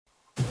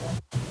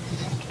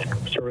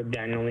sort of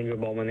Daniel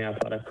Bowman, the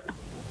Athletic.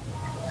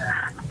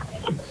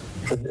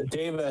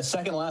 Dave,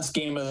 second last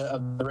game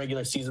of the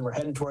regular season. We're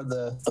heading toward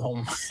the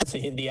home,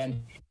 the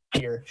end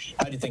here.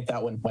 How do you think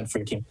that one went for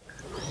your team?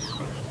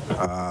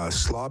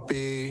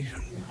 Sloppy.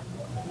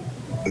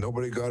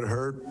 Nobody got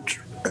hurt,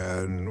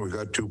 and we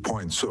got 2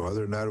 points. So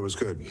other than that, it was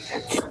good.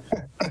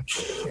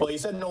 Well, you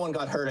said no one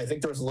got hurt. I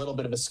think there was a little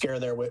bit of a scare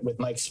there with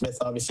Mike Smith.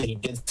 Obviously, he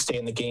did stay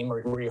in the game.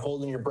 Were you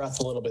holding your breath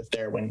a little bit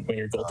there when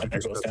your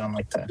goaltender goes down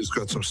like that? He's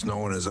got some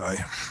snow in his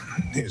eye.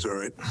 He's all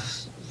right.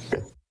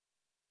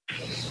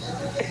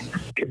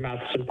 Your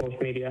Matheson post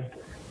media.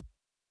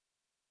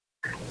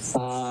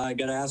 I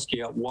got to ask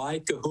you, why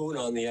Cahoon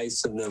on the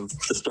ice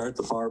to start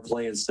the power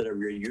play instead of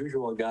your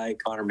usual guy,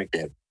 Connor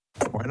McDavid?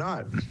 Why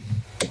not?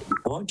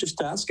 Oh, I'm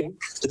just asking.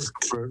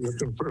 We're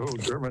looking for a little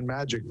German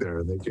magic there,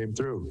 and they came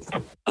through.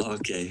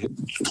 Okay.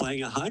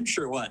 Playing a hunch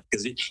or what?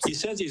 Because he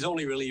says he's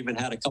only really even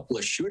had a couple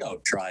of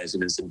shootout tries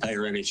in his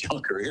entire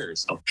NHL career,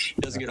 so he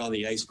doesn't get on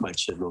the ice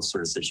much in those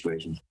sort of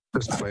situations.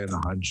 Just playing a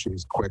hunch.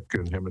 He's quick,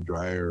 and him and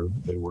Dreyer,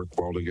 they work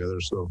well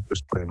together, so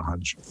just playing a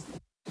hunch.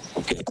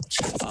 Okay.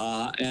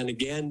 And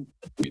again,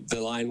 the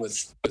line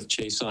with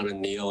Chiasson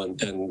and Neal and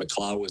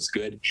McLeod was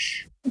good.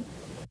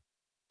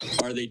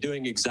 Are they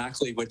doing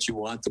exactly what you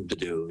want them to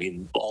do? I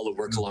mean, all the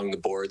work along the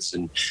boards,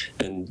 and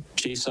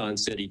Chiasson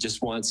said he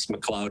just wants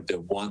McLeod to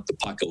want the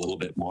puck a little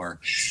bit more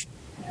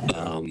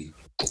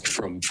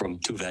from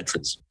two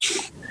veterans.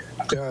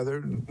 Yeah,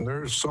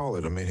 they're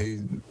solid. I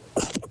mean,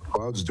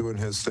 McLeod's doing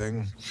his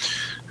thing,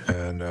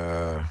 and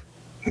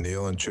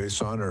Neal and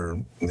Chiasson are,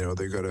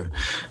 they got to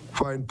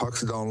find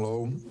pucks down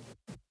low.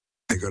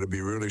 They got to be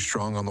really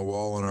strong on the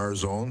wall in our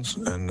zones,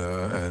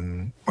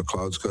 and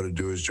McLeod's got to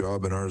do his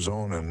job in our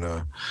zone, and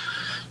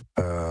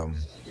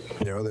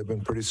they've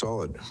been pretty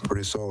solid.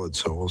 So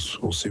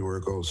we'll see where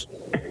it goes.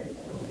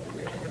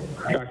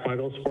 Jack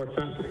Michael,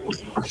 Sportsnet.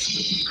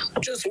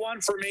 Just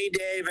one for me,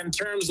 Dave. In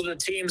terms of the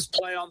team's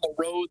play on the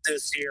road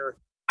this year,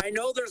 I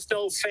know there's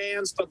no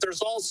fans, but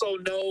there's also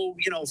no,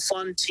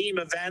 fun team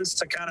events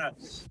to kind of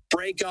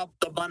break up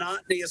the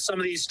monotony of some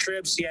of these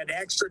trips. You had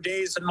extra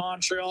days in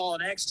Montreal,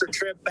 an extra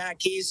trip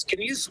back east.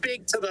 Can you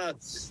speak to the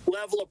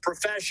level of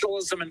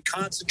professionalism and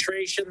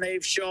concentration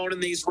they've shown in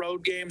these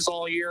road games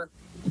all year?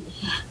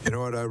 You know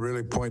what? I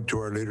really point to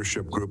our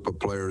leadership group of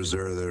players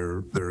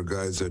there. They're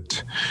guys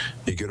that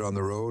you get on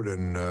the road,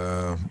 and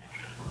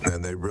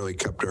they really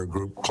kept our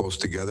group close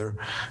together.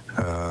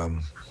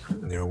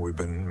 We've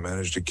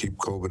managed to keep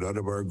COVID out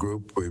of our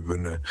group. We've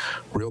been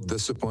real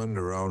disciplined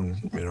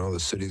around, the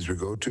cities we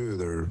go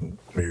to.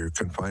 You're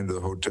confined to the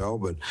hotel,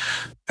 but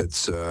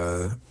it's,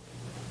 the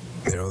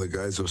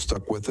guys have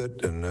stuck with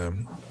it,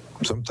 and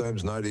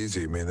sometimes not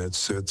easy. I mean, it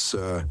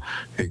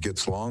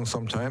gets long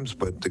sometimes,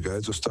 but the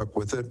guys are stuck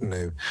with it, and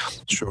they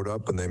showed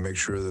up, and they make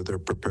sure that they're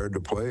prepared to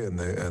play,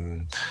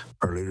 and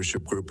our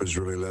leadership group has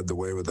really led the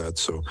way with that.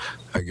 So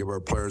I give our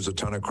players a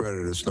ton of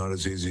credit. It's not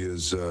as easy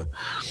as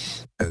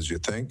you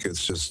think.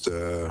 It's just,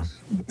 you're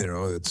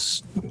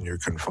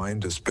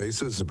confined to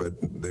spaces, but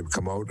they've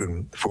come out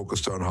and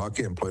focused on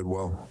hockey and played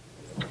well.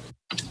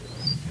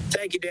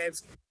 Thank you,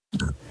 Dave.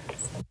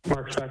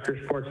 Mark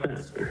Spector,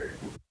 Sportsnet.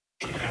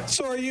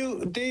 So are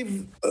you,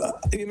 Dave,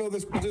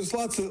 there's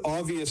lots of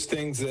obvious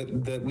things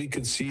that we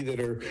could see that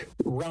are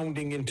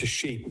rounding into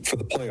shape for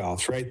the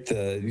playoffs, right?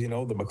 The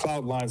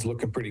McLeod line's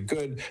looking pretty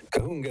good.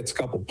 Cahoon gets a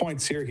couple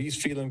points here.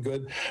 He's feeling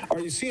good. Are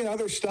you seeing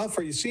other stuff?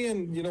 Are you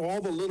seeing,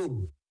 all the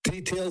little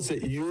details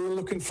that you're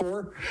looking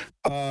for?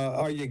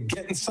 Are you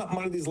getting something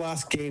out of these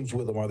last games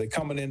with them? Are they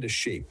coming into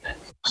shape?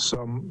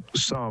 Some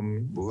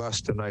less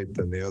tonight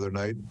than the other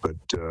night, but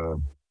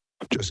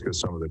just because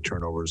some of the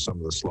turnovers, some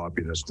of the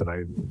sloppiness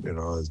tonight,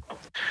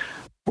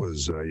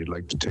 was you'd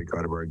like to take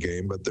out of our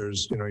game. But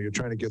there's, you're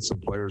trying to get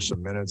some players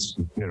some minutes.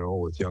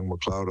 With young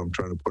McLeod, I'm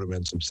trying to put him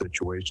in some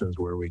situations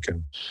where we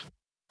can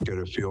get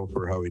a feel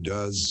for how he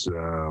does.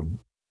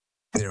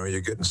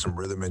 You're getting some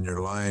rhythm in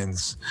your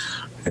lines.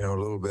 A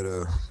little bit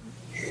of.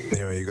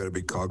 You got to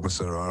be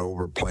cognizant of not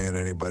overplaying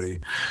anybody.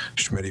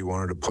 Schmitty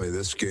wanted to play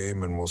this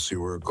game, and we'll see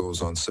where it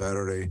goes on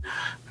Saturday.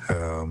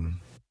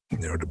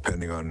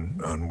 Depending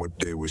on what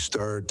day we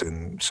start.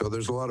 And so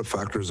there's a lot of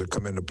factors that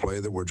come into play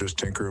that we're just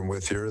tinkering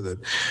with here that,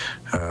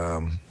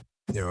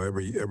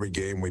 every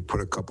game we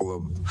put a couple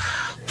of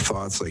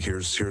thoughts, like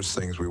here's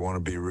things we want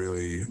to be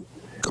really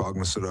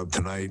cognizant of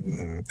tonight,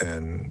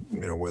 and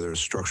whether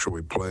it's structure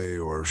we play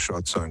or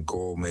shots on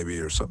goal maybe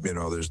or something,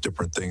 there's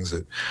different things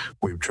that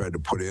we've tried to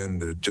put in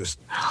to just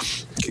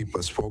keep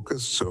us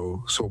focused.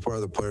 So far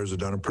the players have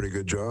done a pretty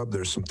good job.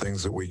 There's some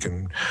things that we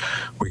can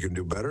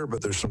do better,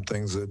 but there's some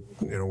things that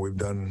we've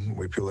done.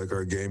 We feel like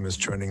our game is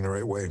trending the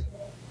right way.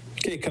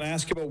 Okay, can I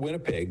ask you about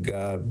Winnipeg?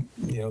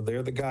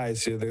 They're the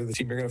guys. They're the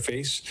team you're going to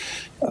face.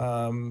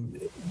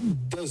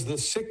 Does the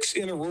 6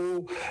 in a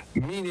row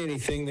mean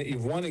anything that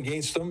you've won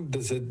against them?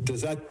 Does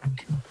that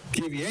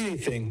give you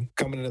anything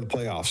coming into the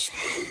playoffs?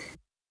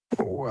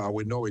 Well,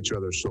 we know each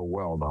other so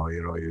well now.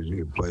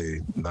 You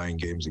play 9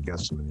 games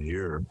against them in a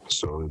year,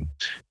 so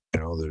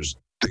there's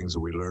things that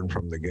we learned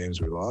from the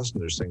games we lost,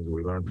 and there's things that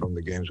we learned from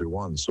the games we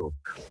won. So,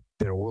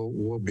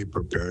 we'll be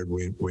prepared.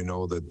 We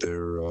know that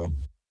they're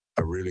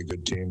a really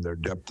good team. Their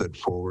depth at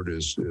forward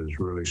is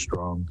really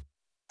strong.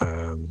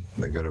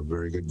 They got a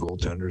very good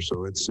goaltender.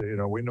 So it's,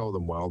 we know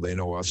them well. They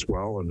know us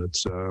well, and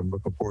it's I'm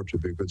looking forward to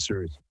a good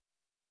series.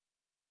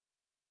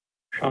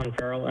 Sean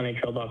Farrell,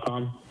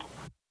 NHL.com.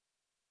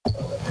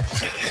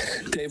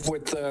 Dave,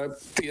 with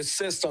the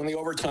assist on the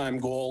overtime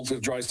goal,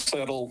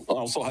 Draisaitl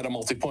also had a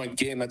multi-point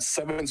game. That's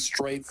 7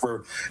 straight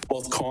for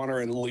both Connor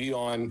and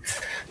Leon.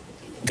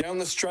 Down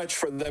the stretch,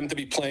 for them to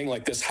be playing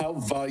like this, how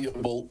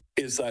valuable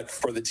is that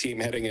for the team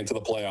heading into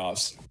the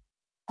playoffs?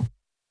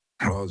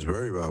 Well, it's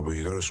very valuable.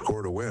 You got to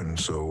score to win.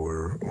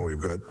 So we've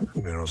got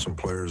some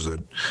players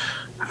that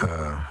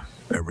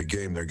every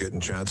game they're getting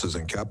chances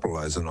and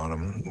capitalizing on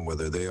them,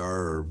 whether they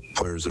are or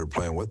players that are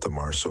playing with them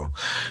are. So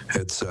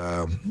it's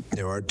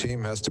our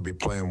team has to be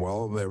playing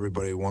well.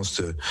 Everybody wants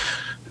to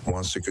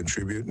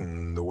contribute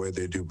in the way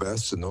they do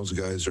best, and those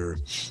guys are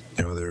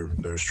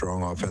they're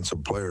strong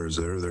offensive players.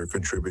 They're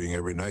contributing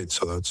every night.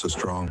 So that's a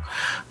strong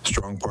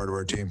part of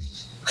our team.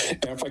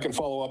 And if I can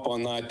follow up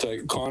on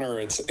that, Connor,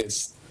 it's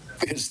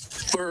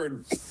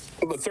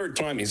the third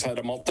time he's had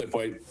a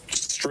multi-point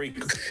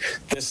streak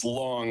this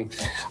long.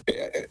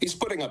 He's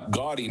putting up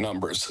gaudy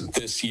numbers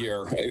this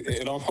year.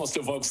 It almost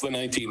evokes the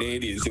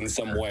 1980s in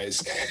some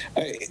ways.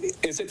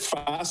 Is it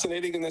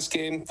fascinating in this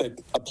game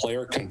that a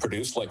player can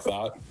produce like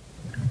that?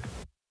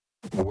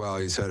 Well,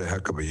 he's had a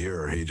heck of a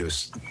year. He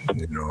just,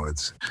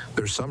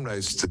 there's some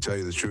nights, to tell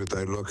you the truth,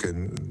 I look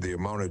and the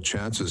amount of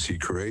chances he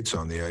creates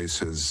on the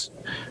ice is,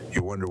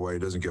 you wonder why he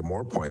doesn't get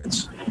more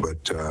points.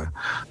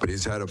 But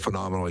he's had a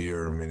phenomenal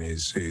year. I mean,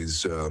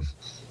 he's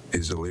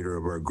a leader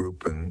of our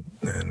group in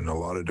a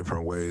lot of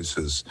different ways.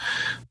 His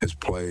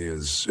play,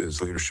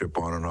 his leadership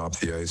on and off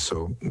the ice.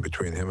 So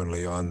between him and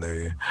Leon,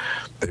 they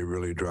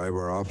really drive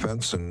our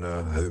offense, and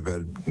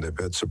they've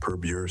had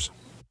superb years.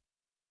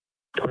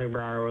 Tony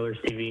Brower, Oilers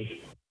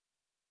TV.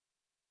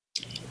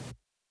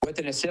 With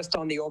an assist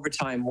on the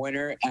overtime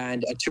winner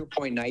and a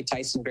 2-point night,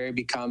 Tyson Barrie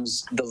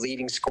becomes the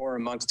leading scorer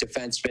amongst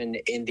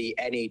defensemen in the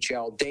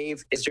NHL.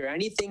 Dave, is there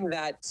anything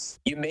that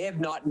you may have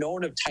not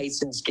known of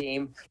Tyson's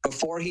game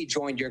before he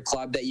joined your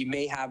club that you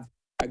may have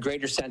a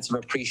greater sense of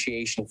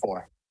appreciation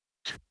for?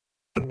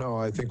 No,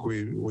 I think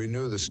we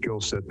knew the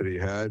skill set that he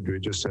had. We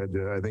just had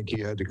to, I think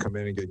he had to come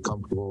in and get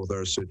comfortable with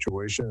our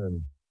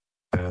situation.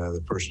 And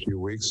the first few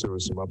weeks, there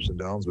was some ups and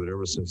downs, but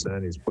ever since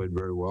then, he's played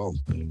very well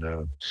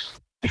and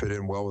fit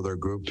in well with our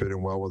group, fit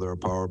in well with our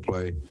power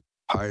play.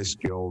 High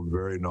skilled,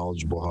 very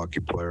knowledgeable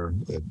hockey player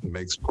that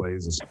makes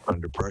plays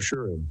under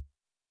pressure,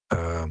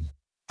 and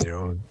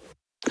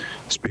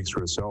speaks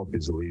for itself.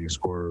 He's the leading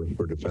scorer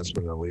for defensemen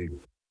in the league.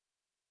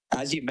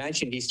 As you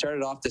mentioned, he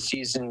started off the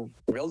season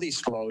really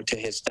slow to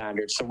his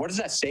standards. So what does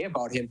that say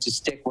about him to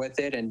stick with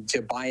it and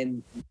to buy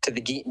into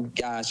the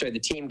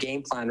team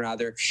game plan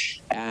rather,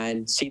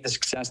 and see the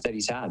success that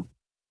he's had?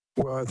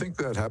 Well, I think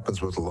that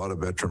happens with a lot of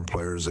veteran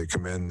players. They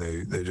come in,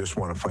 they just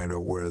want to find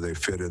out where they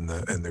fit in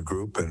the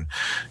group, and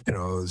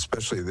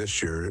especially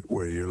this year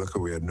where you look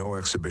at, we had no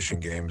exhibition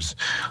games,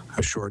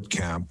 a short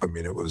camp. I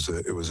mean, it was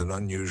an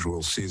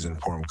unusual season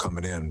for him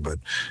coming in, but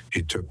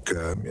he took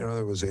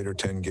there was 8 or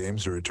 10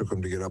 games where it took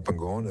him to get up and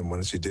going, and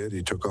once he did,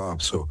 he took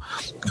off. So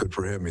good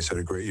for him. He's had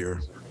a great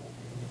year.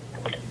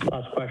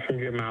 Last question,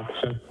 Jim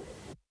Matheson.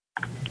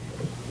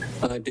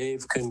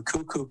 Dave, can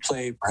Cuckoo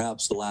play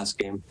perhaps the last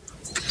game?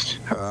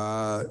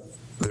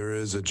 There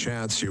is a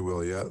chance he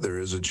will. Yeah, there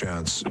is a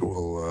chance.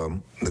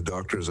 Well, the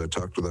doctors, I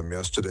talked to them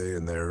yesterday,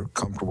 and they're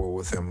comfortable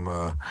with him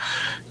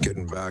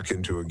getting back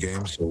into a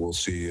game. So we'll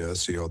see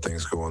how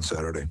things go on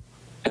Saturday.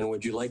 And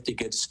would you like to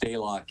get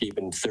Stalock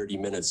even 30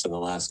 minutes in the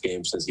last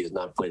game, since he has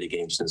not played a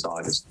game since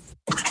August?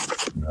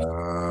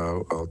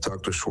 I'll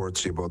talk to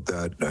Schwartzy about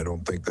that. I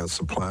don't think that's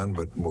the plan,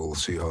 but we'll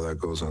see how that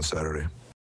goes on Saturday.